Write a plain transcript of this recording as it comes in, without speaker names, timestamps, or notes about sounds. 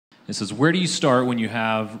It says, where do you start when you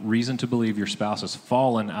have reason to believe your spouse has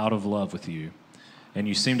fallen out of love with you, and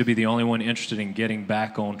you seem to be the only one interested in getting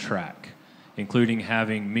back on track, including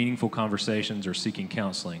having meaningful conversations or seeking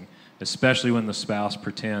counseling, especially when the spouse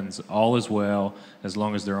pretends all is well as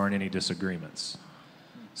long as there aren't any disagreements?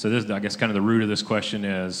 So this, I guess, kind of the root of this question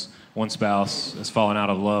is one spouse has fallen out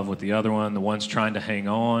of love with the other one. The one's trying to hang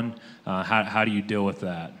on. How do you deal with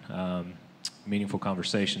that? Meaningful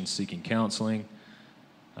conversations, seeking counseling,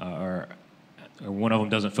 or one of them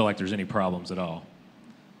doesn't feel like there's any problems at all.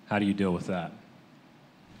 How do you deal with that?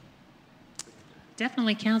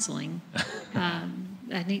 Definitely counseling.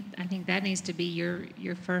 I think that needs to be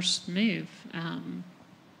your first move. And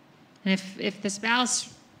if the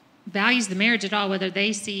spouse values the marriage at all, whether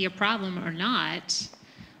they see a problem or not,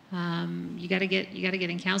 you got to get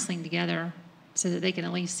in counseling together so that they can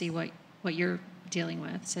at least see what you're dealing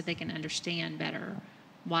with, so they can understand better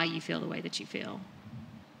why you feel the way that you feel.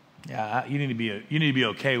 Yeah, you need to be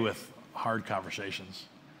okay with hard conversations.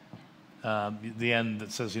 The end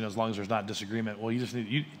that says, as long as there's not disagreement. Well, if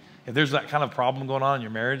there's that kind of problem going on in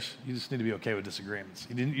your marriage, you just need to be okay with disagreements.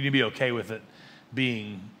 You need to be okay with it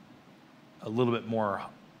being a little bit more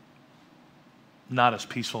not as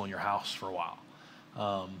peaceful in your house for a while.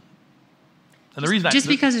 And the reason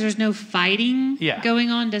because there's no fighting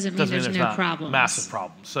going on doesn't mean there's no problems. Massive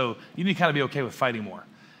problems. So you need to kind of be okay with fighting more.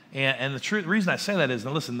 And the reason I say that is,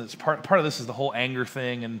 now listen, part of this is the whole anger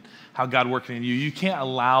thing and how God working in you. You can't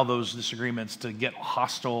allow those disagreements to get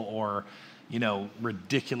hostile or,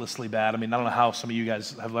 ridiculously bad. I mean, I don't know how some of you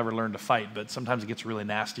guys have ever learned to fight, but sometimes it gets really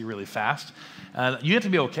nasty really fast. You have to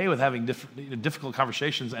be okay with having difficult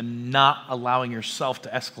conversations and not allowing yourself to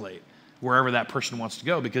escalate wherever that person wants to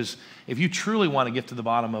go. Because if you truly want to get to the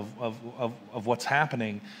bottom of what's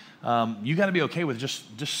happening, you got to be okay with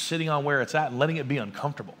just sitting on where it's at and letting it be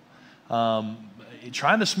uncomfortable.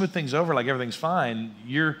 Trying to smooth things over like everything's fine,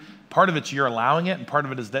 part of it's you're allowing it, and part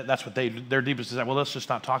of it is that's what their deepest desire. Well, let's just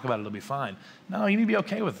not talk about it; it'll be fine. No, you need to be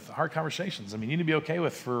okay with hard conversations. I mean, you need to be okay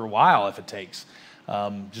with for a while if it takes,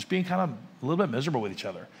 just being kind of a little bit miserable with each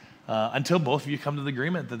other until both of you come to the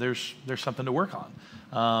agreement that there's something to work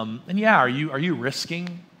on. And yeah, are you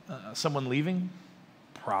risking someone leaving?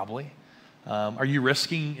 Probably. Are you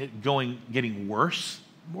risking it getting worse?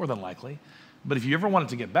 More than likely. But if you ever want it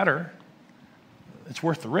to get better, it's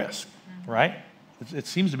worth the risk, right? It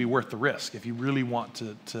seems to be worth the risk if you really want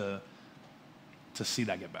to see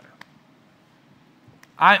that get better.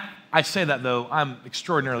 I say that, though, I'm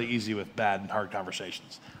extraordinarily easy with bad and hard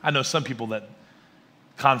conversations. I know some people that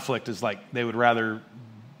conflict is like they'd rather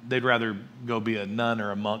go be a nun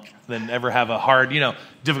or a monk than ever have a hard,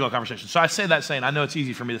 difficult conversation. So I say that saying, I know it's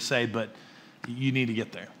easy for me to say, but you need to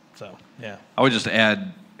get there. So, yeah. I would just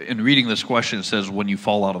add, in reading this question, it says, when you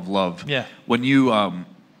fall out of love. Yeah. When you, and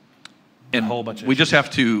a whole bunch of we just have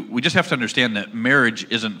to understand that marriage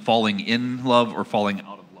isn't falling in love or falling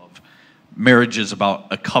out of love. Marriage is about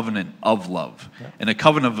a covenant of love. Yeah. And a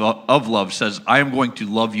covenant of love says, I am going to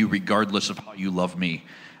love you regardless of how you love me.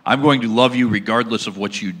 I'm going to love you regardless of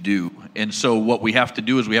what you do. And so what we have to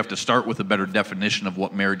do is we have to start with a better definition of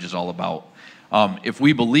what marriage is all about. If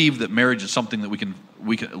we believe that marriage is something that we can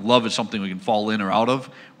love is something we can fall in or out of,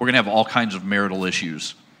 we're going to have all kinds of marital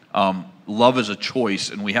issues. Love is a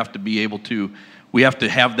choice, and we have to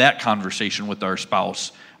have that conversation with our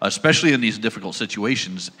spouse, especially in these difficult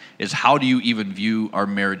situations, is how do you even view our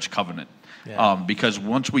marriage covenant? Yeah. Because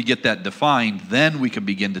once we get that defined, then we can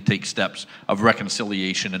begin to take steps of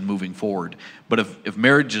reconciliation and moving forward. But if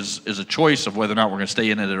marriage is a choice of whether or not we're going to stay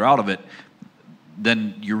in it or out of it,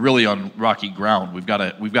 then you're really on rocky ground. We've got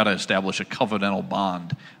to establish a covenantal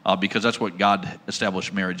bond because that's what God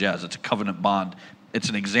established marriage as. It's a covenant bond. It's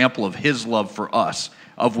an example of His love for us,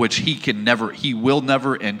 of which He will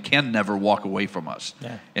never and can never walk away from us.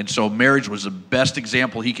 Yeah. And so marriage was the best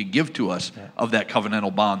example He could give to us of that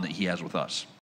covenantal bond that He has with us.